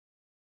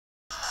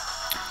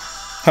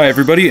Hi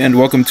everybody, and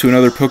welcome to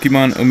another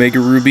Pokemon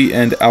Omega Ruby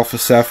and Alpha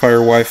Sapphire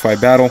Wi-Fi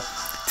battle.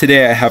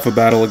 Today I have a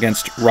battle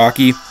against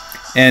Rocky,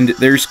 and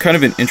there's kind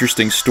of an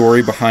interesting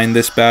story behind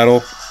this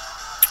battle.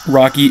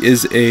 Rocky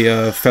is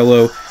a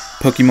fellow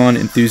Pokemon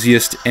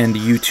enthusiast and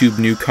YouTube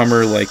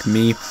newcomer like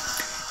me,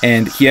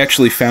 and he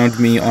actually found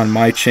me on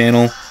my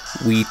channel.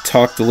 We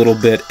talked a little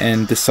bit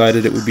and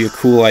decided it would be a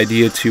cool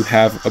idea to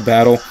have a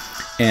battle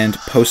and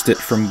post it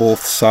from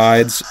both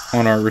sides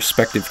on our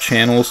respective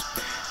channels.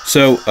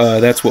 So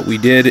that's what we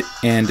did,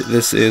 and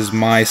this is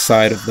my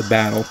side of the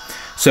battle.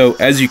 So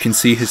as you can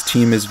see, his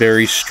team is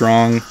very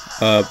strong,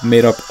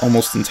 made up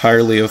almost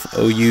entirely of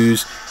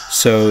OUs,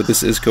 so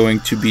this is going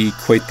to be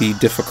quite the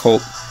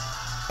difficult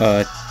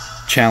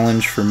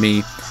challenge for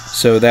me.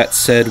 So that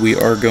said, we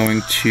are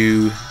going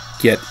to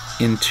get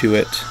into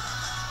it.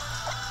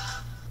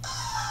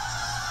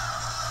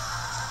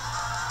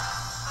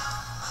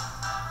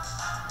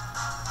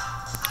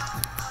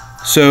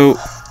 So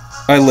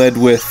I led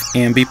with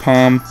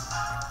Ambipom,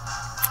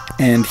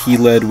 and he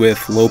led with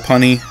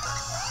Lopunny.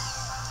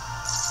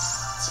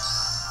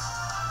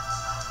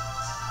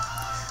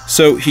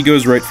 So he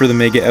goes right for the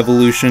Mega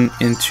Evolution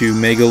into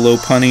Mega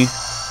Lopunny.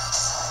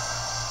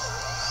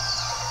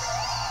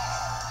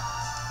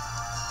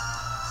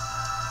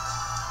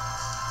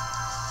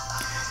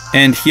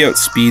 And he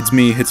outspeeds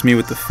me, hits me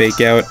with the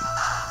Fake Out,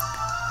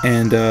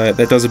 and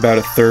that does about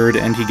a third,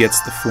 and he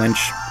gets the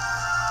flinch.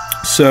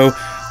 So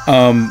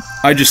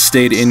I just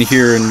stayed in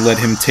here and let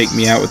him take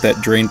me out with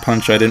that Drain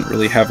Punch. I didn't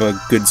really have a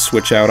good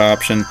switch out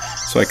option,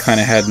 so I kind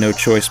of had no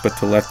choice but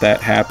to let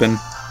that happen.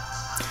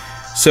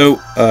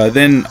 So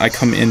then I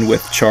come in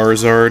with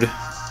Charizard,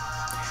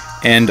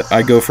 and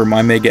I go for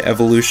my Mega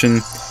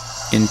Evolution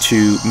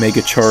into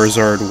Mega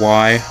Charizard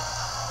Y.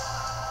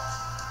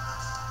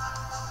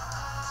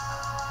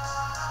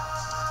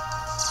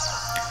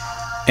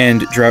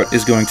 And Drought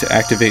is going to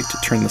activate to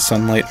turn the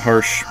Sunlight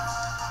harsh.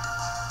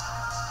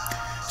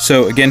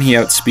 So again, he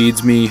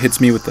outspeeds me, hits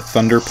me with the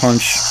Thunder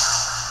Punch,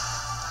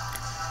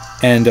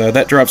 and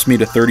that drops me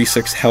to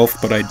 36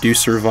 health, but I do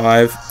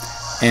survive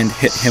and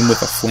hit him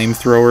with a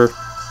Flamethrower.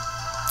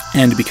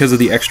 And because of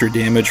the extra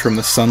damage from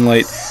the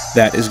Sunlight,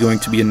 that is going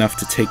to be enough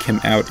to take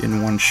him out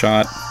in one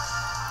shot.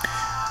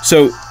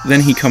 So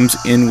then he comes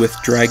in with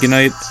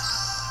Dragonite,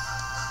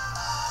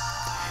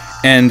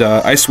 and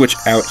I switch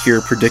out here,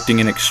 predicting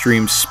an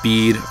extreme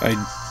speed. I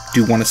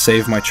do want to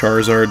save my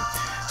Charizard,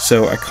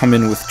 so I come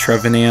in with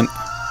Trevenant.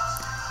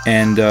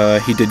 And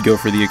he did go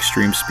for the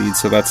extreme speed,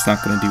 so that's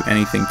not going to do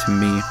anything to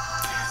me.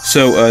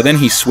 So then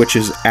he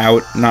switches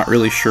out, not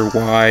really sure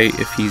why,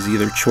 if he's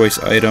either choice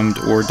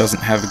itemed or doesn't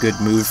have a good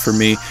move for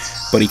me,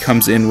 but he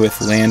comes in with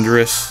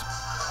Landorus,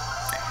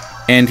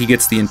 and he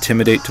gets the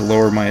Intimidate to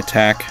lower my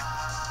attack.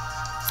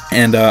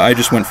 And I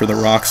just went for the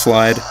Rock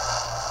Slide,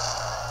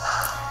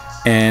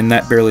 and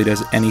that barely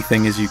does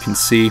anything, as you can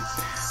see.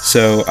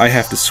 So I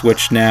have to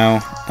switch now.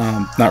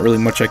 Not really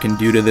much I can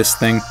do to this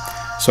thing.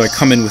 So I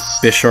come in with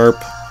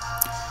Bisharp,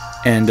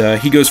 and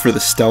he goes for the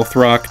Stealth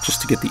Rock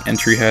just to get the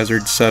entry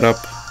hazard set up.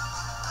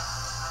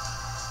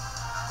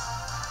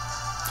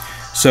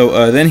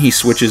 So then he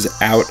switches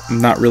out. I'm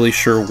not really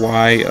sure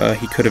why.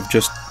 He could have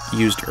just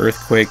used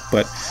Earthquake,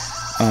 but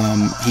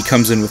he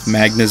comes in with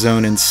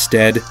Magnezone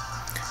instead.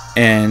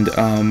 And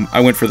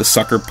I went for the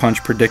Sucker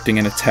Punch, predicting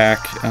an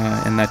attack,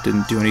 and that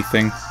didn't do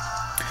anything.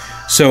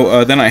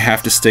 So then I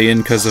have to stay in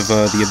because of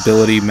the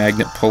ability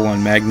Magnet Pull on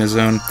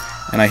Magnezone.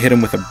 And I hit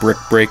him with a Brick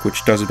Break,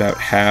 which does about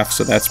half,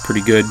 so that's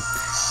pretty good.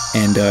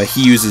 And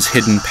he uses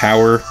Hidden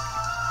Power,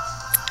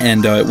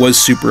 and it was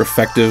super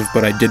effective,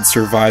 but I did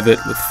survive it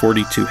with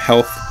 42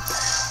 health,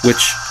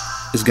 which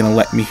is going to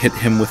let me hit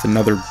him with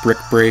another Brick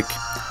Break,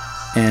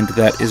 and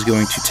that is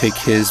going to take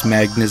his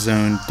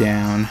Magnezone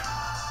down.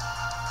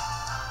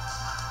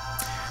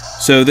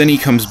 So then he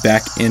comes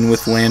back in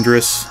with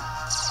Landorus,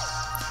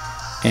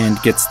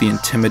 and gets the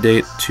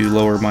Intimidate to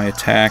lower my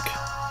attack.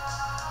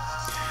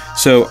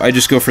 So I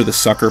just go for the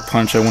Sucker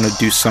Punch. I want to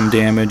do some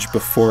damage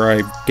before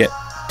I get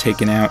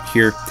taken out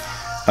here.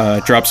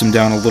 Drops him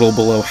down a little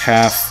below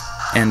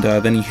half, and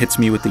then he hits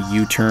me with the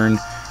U-turn,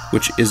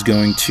 which is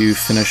going to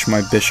finish my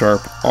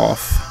Bisharp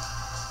off.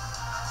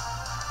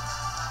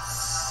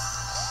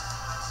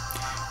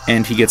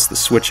 And he gets the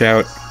switch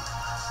out,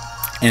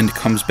 and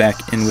comes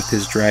back in with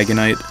his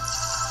Dragonite.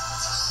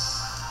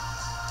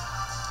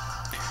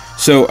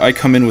 So I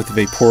come in with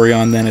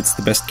Vaporeon then. It's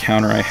the best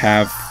counter I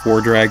have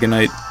for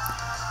Dragonite,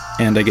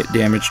 and I get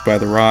damaged by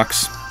the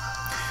rocks.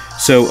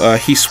 So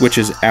he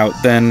switches out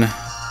then,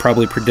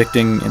 probably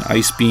predicting an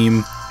Ice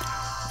Beam,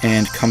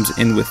 and comes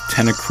in with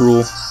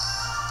Tentacruel.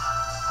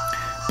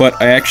 But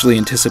I actually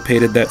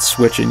anticipated that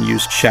switch and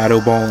used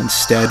Shadow Ball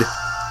instead.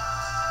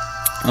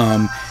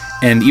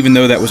 And even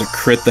though that was a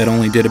crit, that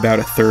only did about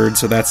a third,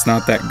 so that's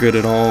not that good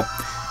at all.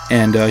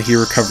 And he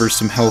recovers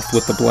some health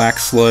with the Black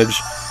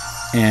Sludge,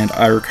 and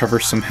I recover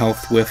some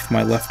health with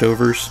my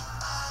leftovers.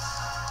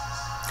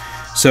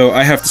 So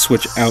I have to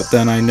switch out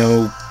then. I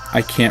know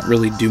I can't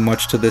really do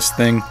much to this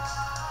thing.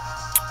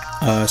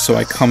 So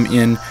I come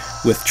in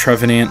with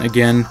Trevenant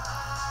again,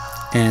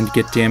 and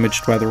get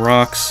damaged by the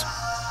rocks.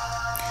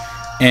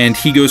 And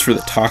he goes for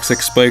the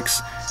toxic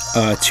spikes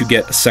to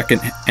get a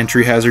second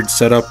entry hazard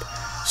set up.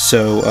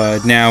 So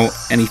now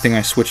anything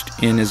I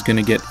switched in is going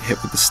to get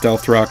hit with the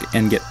stealth rock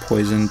and get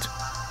poisoned.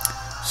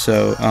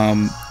 So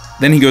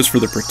then he goes for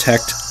the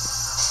protect,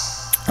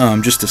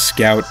 just to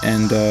scout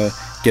and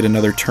get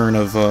another turn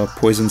of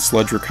poison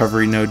sludge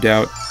recovery, no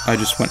doubt. I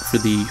just went for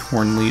the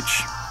horn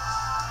leech.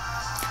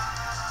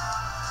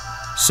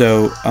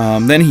 So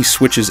then he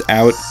switches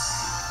out,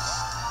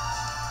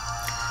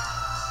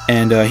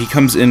 and he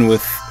comes in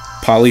with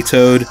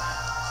Polytoad,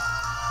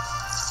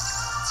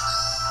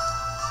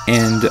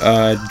 and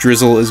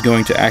Drizzle is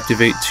going to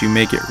activate to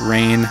make it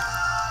rain.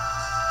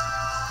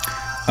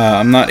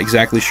 I'm not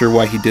exactly sure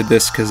why he did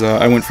this, because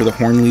I went for the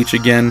horn leech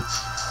again.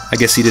 I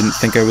guess he didn't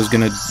think I was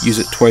going to use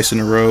it twice in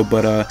a row,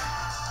 but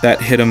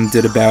that hit him,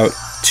 did about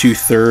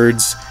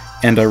 2/3,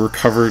 and I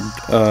recovered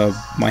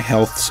my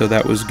health, so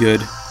that was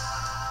good.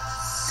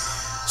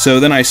 So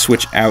then I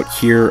switch out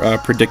here,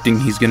 predicting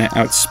he's going to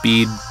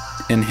outspeed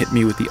and hit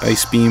me with the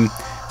Ice Beam.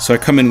 So I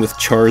come in with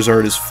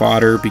Charizard as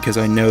fodder, because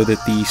I know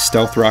that the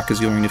Stealth Rock is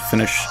going to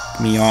finish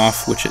me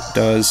off, which it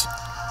does.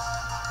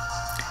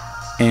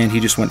 And he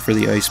just went for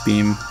the Ice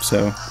Beam,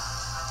 so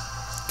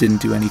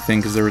didn't do anything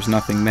because there was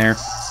nothing there.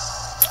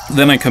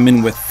 Then I come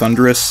in with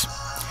Thunderous,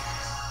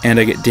 and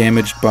I get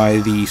damaged by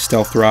the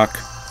Stealth Rock.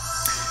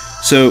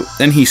 So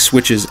then he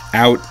switches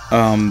out,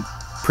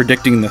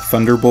 predicting the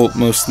Thunderbolt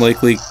most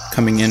likely,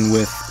 coming in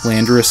with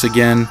Landorus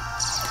again,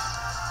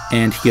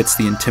 and he gets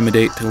the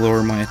Intimidate to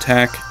lower my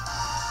attack.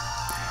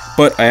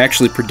 But I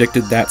actually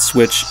predicted that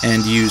switch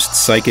and used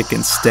Psychic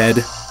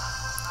instead,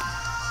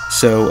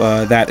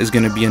 so that is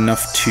going to be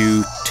enough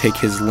to take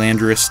his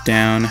Landorus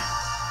down,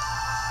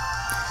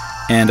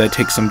 and I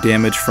take some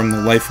damage from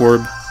the Life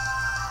Orb.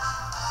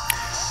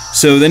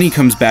 So then he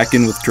comes back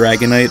in with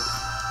Dragonite,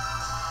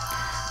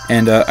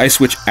 and I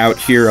switch out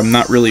here. I'm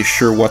not really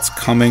sure what's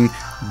coming,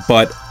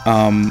 but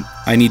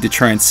I need to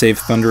try and save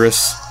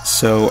Thunderous,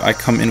 so I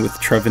come in with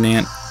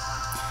Trevenant,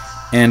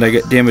 and I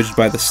get damaged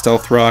by the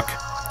Stealth Rock,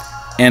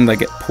 and I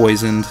get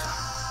poisoned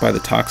by the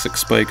Toxic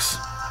Spikes.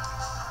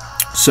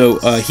 So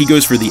he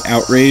goes for the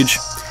Outrage,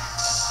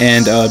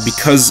 and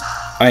because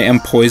I am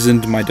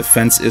poisoned, my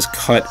defense is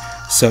cut,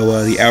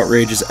 so the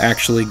Outrage is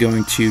actually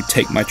going to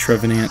take my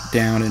Trevenant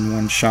down in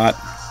one shot.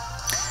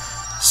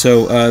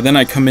 So then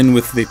I come in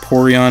with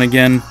Vaporeon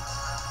again,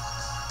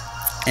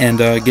 and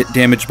get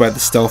damaged by the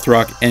Stealth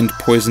Rock and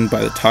poisoned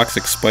by the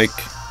Toxic Spike.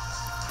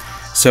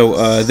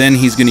 So then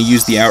he's going to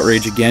use the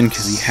Outrage again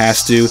because he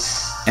has to,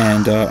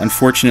 and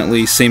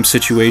unfortunately, same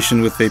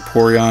situation with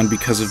Vaporeon.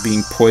 Because of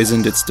being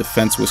poisoned, its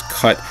defense was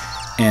cut,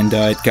 and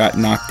it got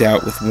knocked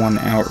out with one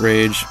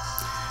Outrage,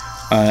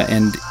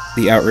 and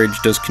the Outrage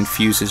does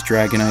confuse his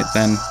Dragonite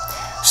then.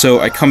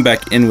 So I come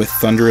back in with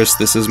Thunderous.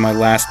 This is my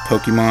last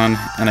Pokemon,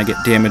 and I get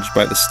damaged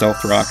by the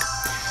Stealth Rock.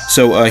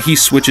 So he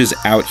switches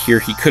out here.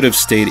 He could have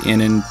stayed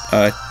in and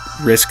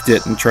risked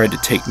it and tried to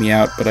take me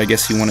out, but I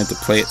guess he wanted to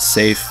play it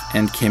safe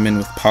and came in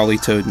with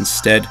Polytoad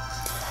instead.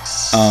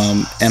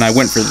 And I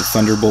went for the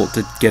Thunderbolt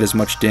to get as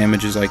much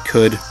damage as I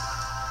could,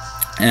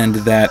 and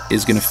that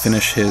is going to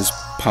finish his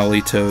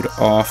Polytoad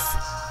off.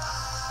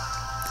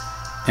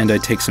 And I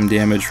take some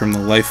damage from the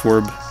Life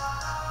Orb.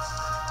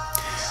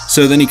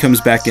 So then he comes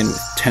back in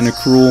with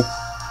Tentacruel,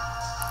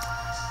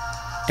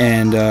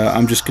 and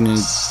I'm just going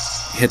to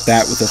hit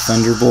that with a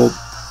Thunderbolt,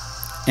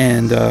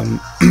 and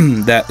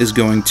that is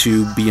going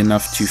to be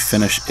enough to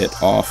finish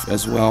it off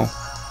as well.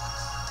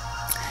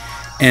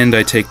 And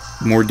I take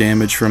more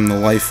damage from the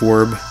Life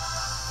Orb.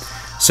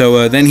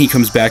 So then he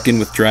comes back in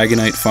with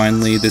Dragonite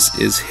finally. This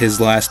is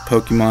his last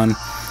Pokemon,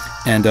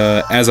 and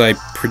as I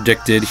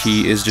predicted,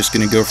 he is just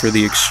going to go for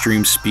the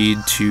extreme speed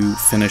to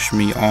finish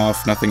me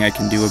off. Nothing I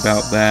can do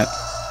about that.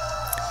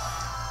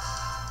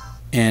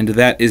 And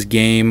that is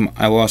game.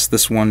 I lost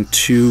this one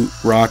to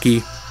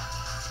Rocky,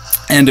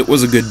 and it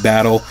was a good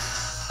battle.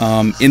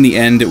 In the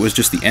end, it was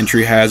just the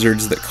entry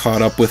hazards that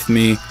caught up with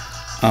me.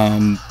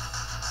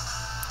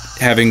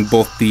 Having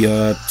both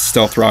the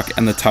Stealth Rock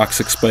and the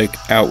Toxic Spike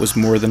out was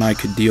more than I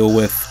could deal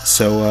with,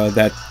 so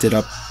that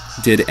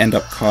did end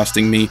up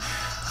costing me.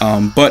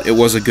 But it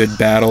was a good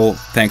battle.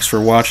 Thanks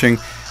for watching.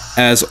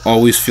 As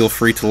always, feel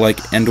free to like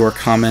and/or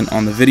comment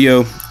on the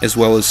video, as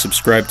well as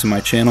subscribe to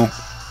my channel.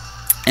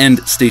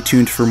 And stay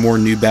tuned for more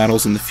new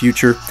battles in the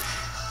future.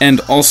 And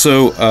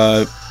also,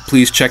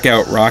 please check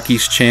out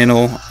Rocky's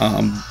channel.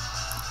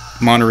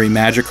 Monterey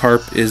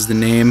Magikarp is the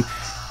name.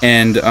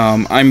 And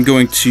I'm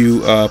going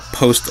to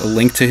post a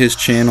link to his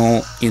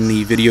channel in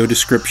the video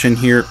description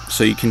here,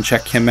 so you can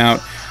check him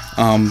out.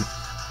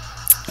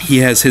 He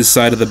has his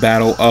side of the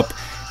battle up,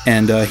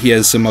 and he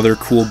has some other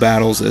cool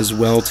battles as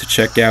well to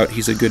check out.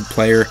 He's a good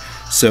player,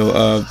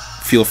 so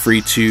feel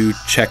free to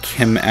check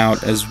him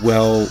out as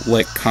well.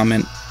 Like,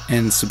 comment,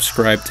 and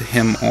subscribe to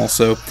him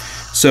also.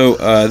 So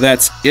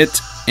that's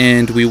it,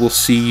 and we will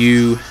see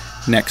you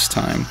next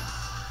time.